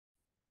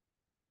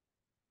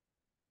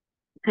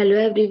Hello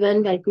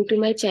everyone, welcome to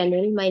my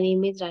channel. My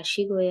name is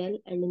Rashi Goel,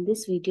 and in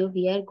this video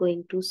we are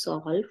going to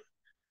solve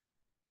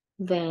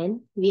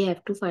when we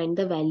have to find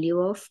the value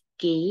of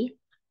k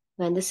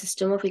when the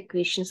system of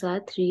equations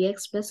are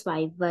 3x plus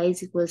 5y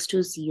is equals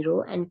to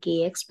 0 and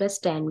kx plus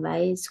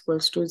 10y is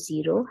equals to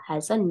 0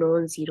 has a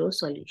non-zero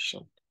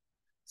solution.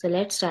 So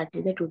let's start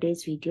with the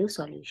today's video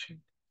solution.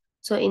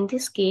 So in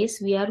this case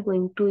we are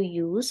going to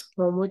use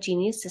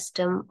homogeneous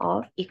system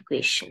of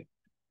equation.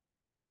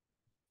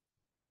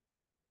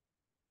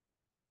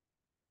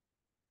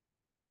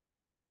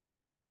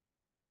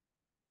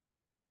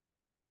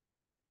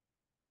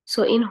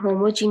 So in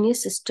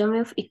homogeneous system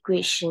of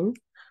equation,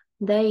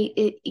 the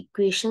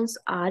equations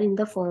are in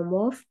the form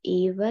of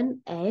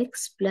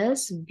a1x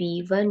plus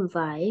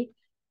b1y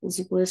is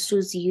equals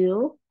to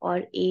 0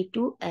 or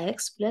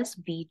a2x plus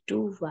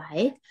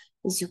b2y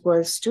is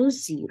equals to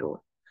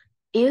 0.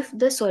 If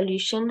the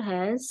solution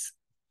has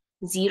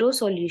zero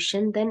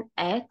solution, then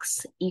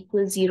x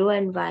equals 0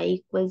 and y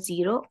equals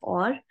 0,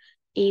 or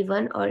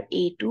a1 or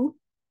a2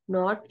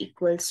 not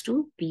equals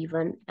to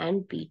b1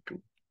 and b2.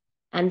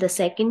 And the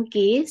second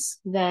case,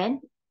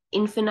 when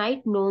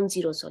infinite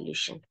non-zero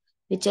solution,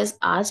 which is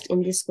asked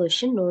in this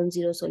question,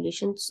 non-zero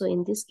solution. So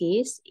in this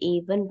case,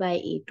 a1 by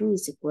a2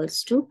 is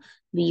equals to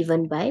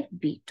b1 by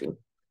b2.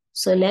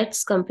 So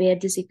let's compare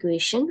this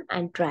equation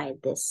and try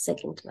this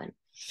second one.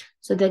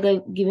 So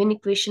the given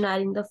equation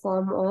are in the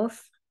form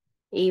of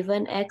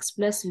a1x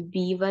plus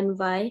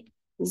b1y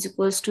is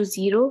equals to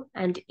 0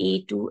 and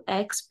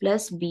a2x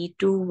plus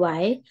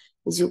b2y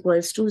is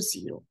equals to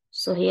 0.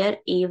 So here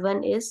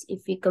a1 is,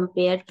 if we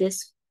compare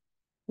this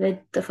with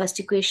the first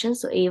equation,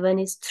 so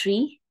a1 is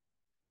 3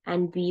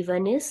 and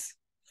b1 is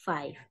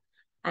 5.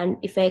 And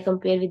if I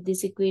compare with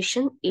this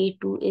equation,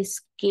 a2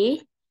 is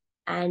k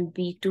and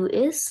b2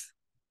 is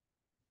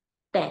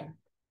 10.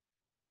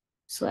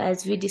 So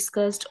as we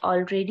discussed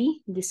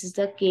already, this is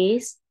the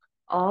case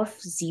of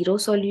zero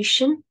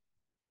solution,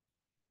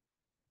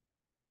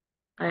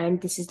 and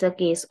this is the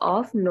case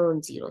of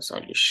non-zero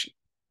solution.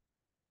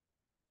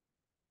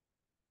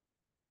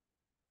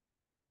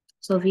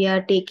 So we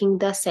are taking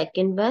the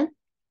second one,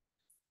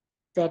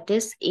 that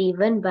is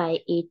a1 by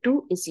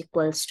a2 is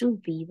equals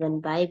to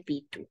b1 by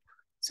b2.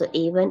 So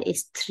a1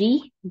 is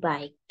 3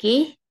 by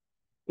k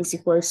is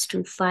equals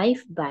to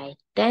 5 by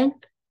 10.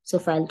 So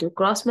if I'll do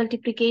cross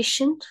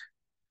multiplication,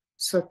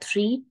 so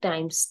 3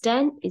 times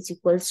 10 is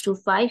equals to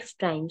 5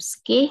 times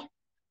k.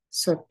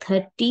 So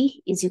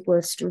 30 is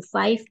equals to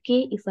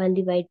 5k. If I'll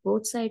divide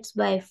both sides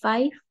by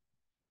 5,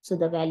 so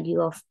the value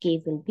of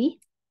k will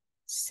be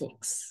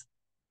 6.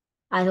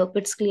 I hope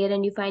it's clear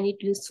and you find it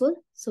useful.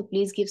 So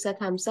please give us a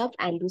thumbs up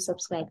and do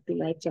subscribe to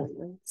my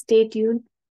channel. Stay tuned.